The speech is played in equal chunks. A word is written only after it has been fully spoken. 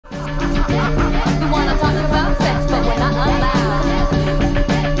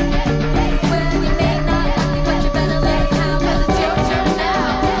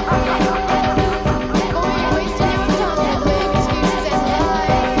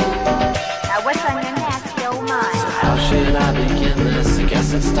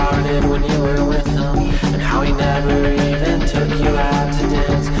guess it started when you were with him, and how he never even took you out to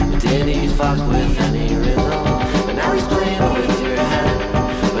dance. But did he fuck with any rhythm? But now he's playing with your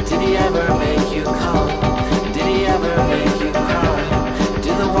head. But did he ever make you come? And did he ever make you cry? And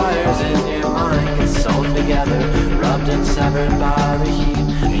do the wires in your mind get sewn together, rubbed and severed by the heat?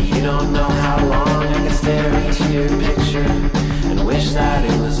 And you don't know how long I can stare into your picture and wish that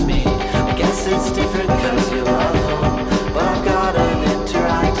it was me. I guess it's different cause you love him, but I've got an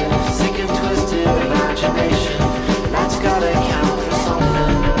interactive, sick and twisted imagination, and that's gotta count for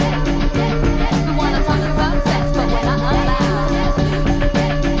something. We wanna talk about sex, but we're not allowed.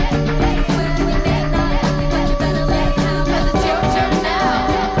 We may not, but you better let it out, cause it's your turn now.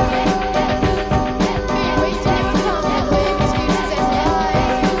 Wasting your time, with excuses and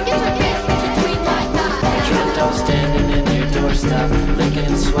lies. Get your face between my thighs. Dreamt I was standing in your doorstep,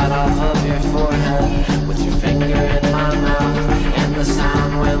 licking sweat off of your forehead, with your finger in my mouth, and the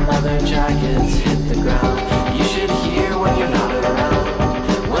sound when leather jackets hit the ground. You should hear when you're not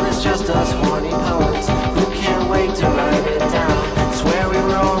around, when it's just us horny poets who can't wait to write it down. Swear we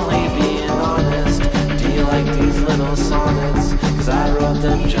were only being honest. Do you like these little sonnets? Cause I wrote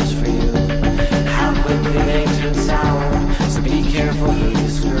them just for you. And how quickly they turn sour, so be careful who you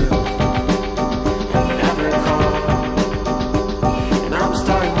screw. And never call. And I'm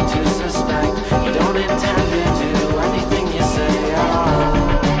starting to suspect you don't intend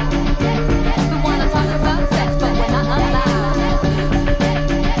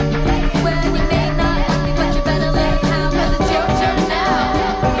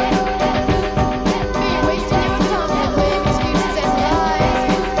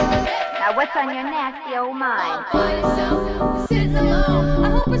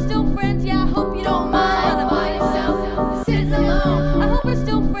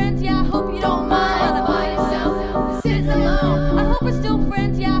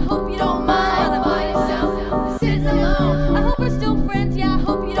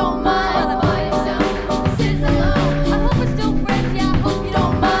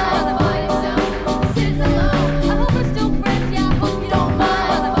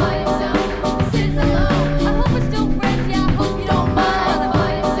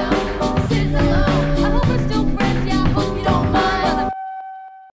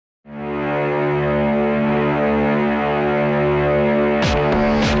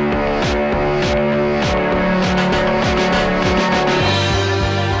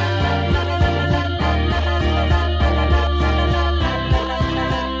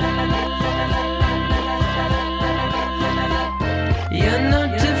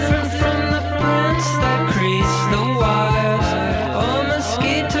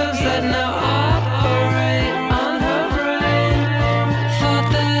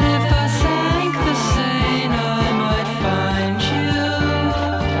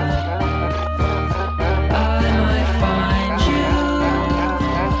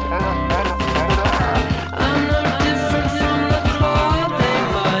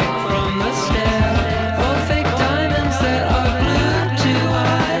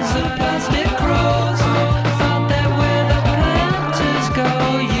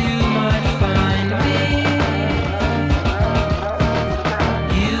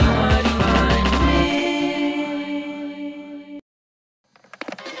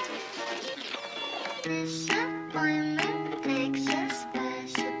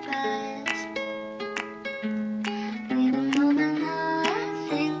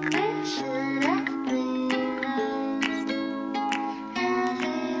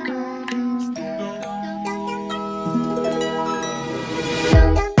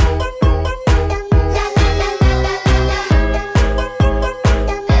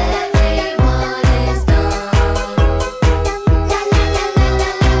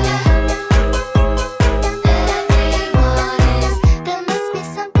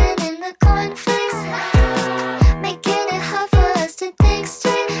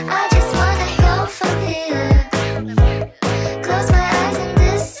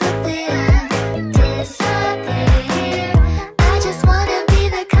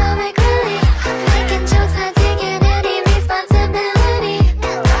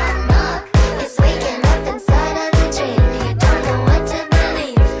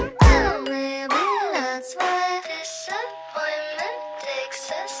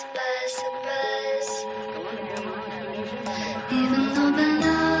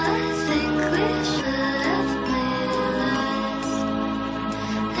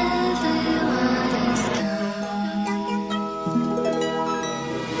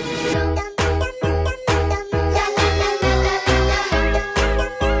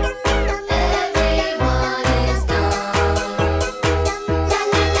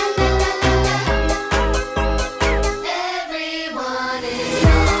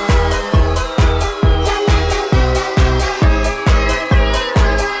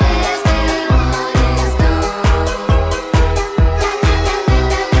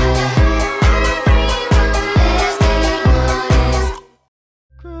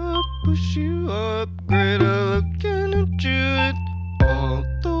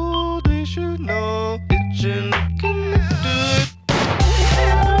should know that you're looking at it.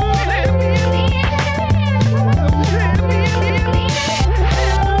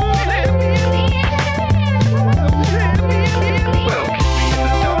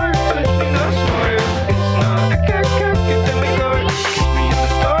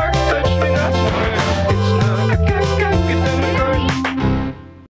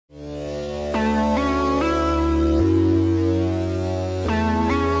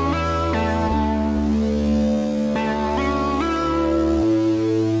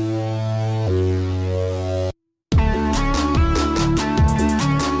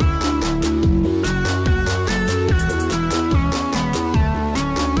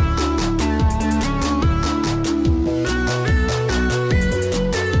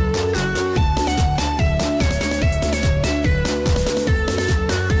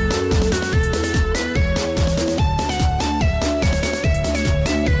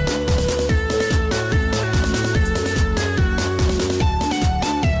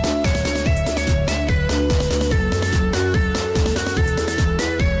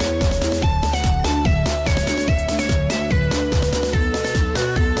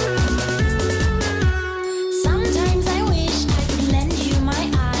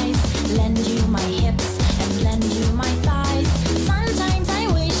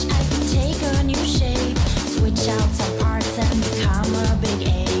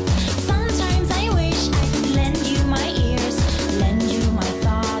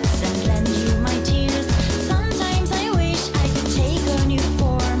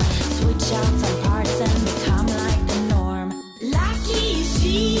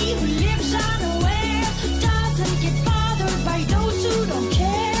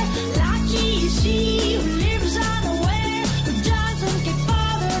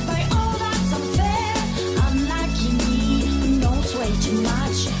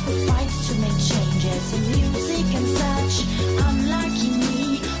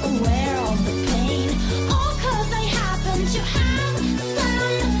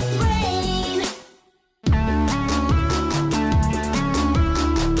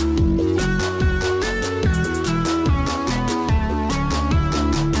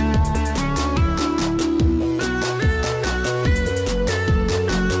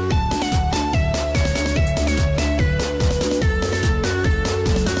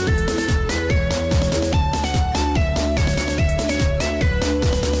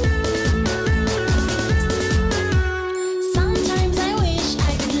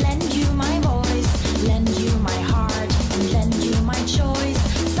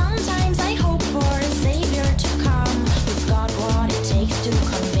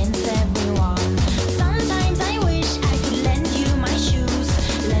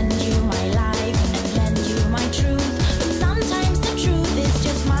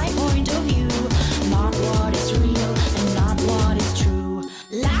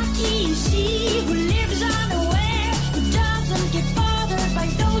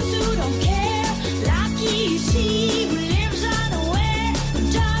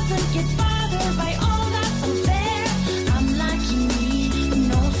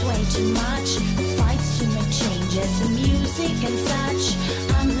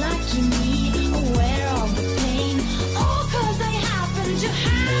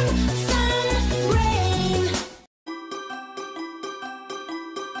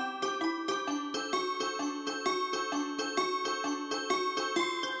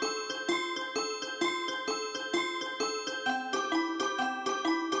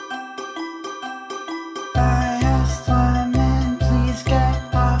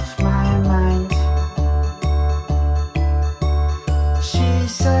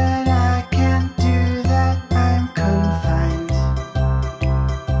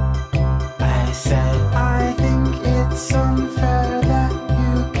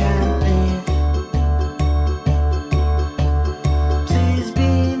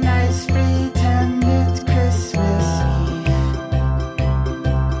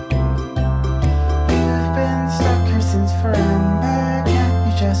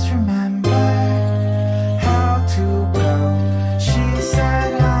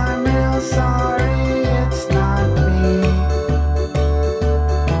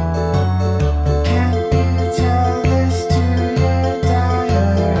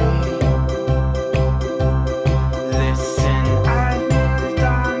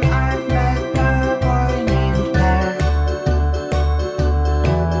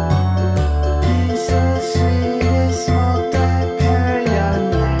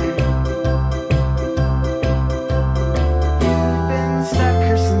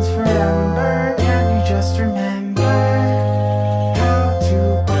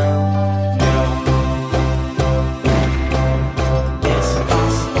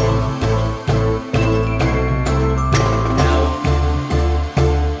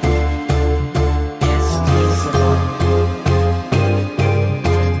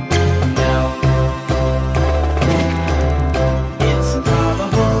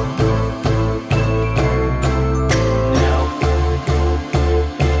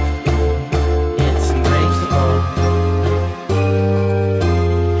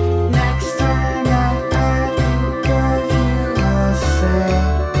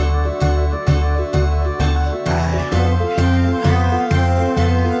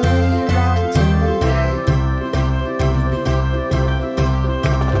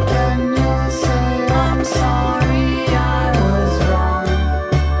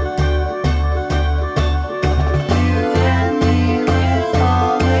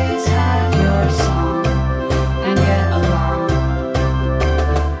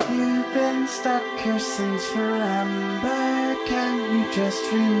 here since forever. Can you just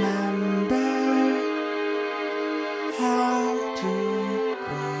remember?